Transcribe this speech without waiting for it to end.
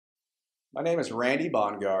My name is Randy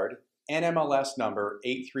Bongard, NMLS number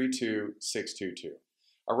 832622.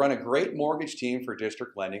 I run a great mortgage team for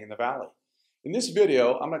district lending in the Valley. In this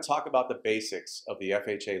video, I'm going to talk about the basics of the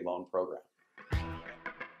FHA loan program.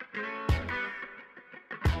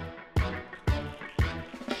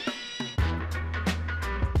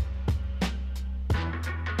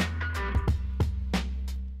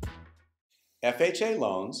 FHA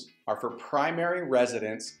loans are for primary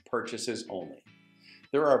residence purchases only.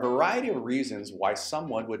 There are a variety of reasons why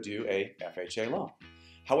someone would do a FHA loan.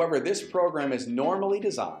 However, this program is normally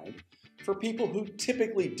designed for people who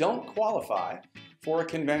typically don't qualify for a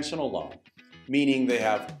conventional loan, meaning they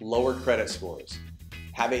have lower credit scores,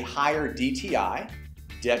 have a higher DTI,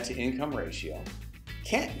 debt-to-income ratio,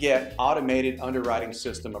 can't get automated underwriting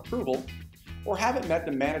system approval, or haven't met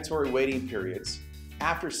the mandatory waiting periods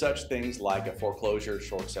after such things like a foreclosure,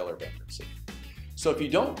 short seller bankruptcy. So if you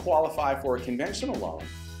don't qualify for a conventional loan,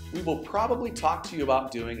 we will probably talk to you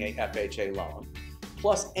about doing a FHA loan,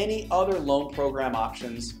 plus any other loan program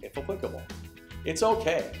options if applicable. It's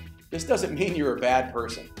okay. This doesn't mean you're a bad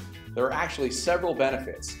person. There are actually several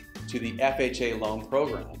benefits to the FHA loan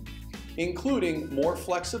program, including more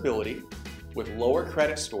flexibility with lower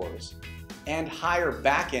credit scores and higher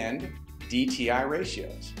back-end DTI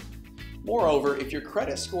ratios. Moreover, if your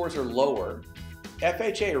credit scores are lower,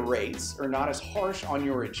 FHA rates are not as harsh on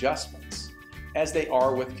your adjustments as they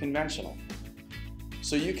are with conventional.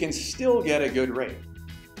 So you can still get a good rate.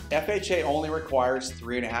 FHA only requires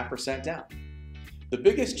 3.5% down. The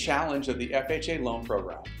biggest challenge of the FHA loan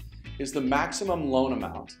program is the maximum loan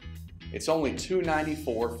amount. It's only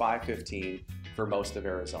 $294,515 for most of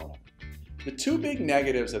Arizona. The two big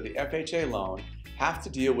negatives of the FHA loan have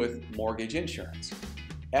to deal with mortgage insurance.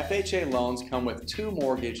 FHA loans come with two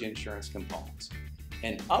mortgage insurance components: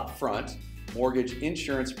 an upfront mortgage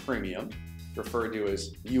insurance premium, referred to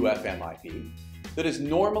as UFMIP, that is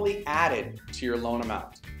normally added to your loan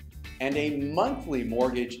amount, and a monthly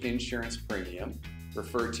mortgage insurance premium,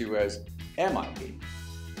 referred to as MIP.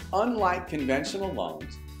 Unlike conventional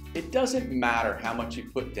loans, it doesn't matter how much you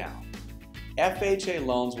put down. FHA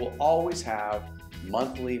loans will always have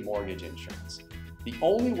monthly mortgage insurance. The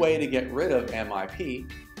only way to get rid of MIP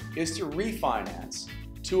is to refinance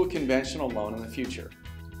to a conventional loan in the future.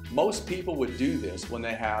 Most people would do this when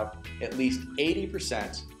they have at least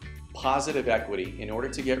 80% positive equity in order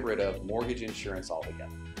to get rid of mortgage insurance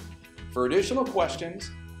altogether. For additional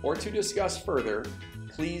questions or to discuss further,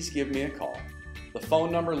 please give me a call. The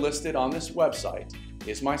phone number listed on this website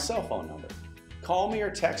is my cell phone number. Call me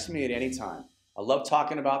or text me at any time. I love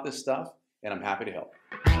talking about this stuff and I'm happy to help.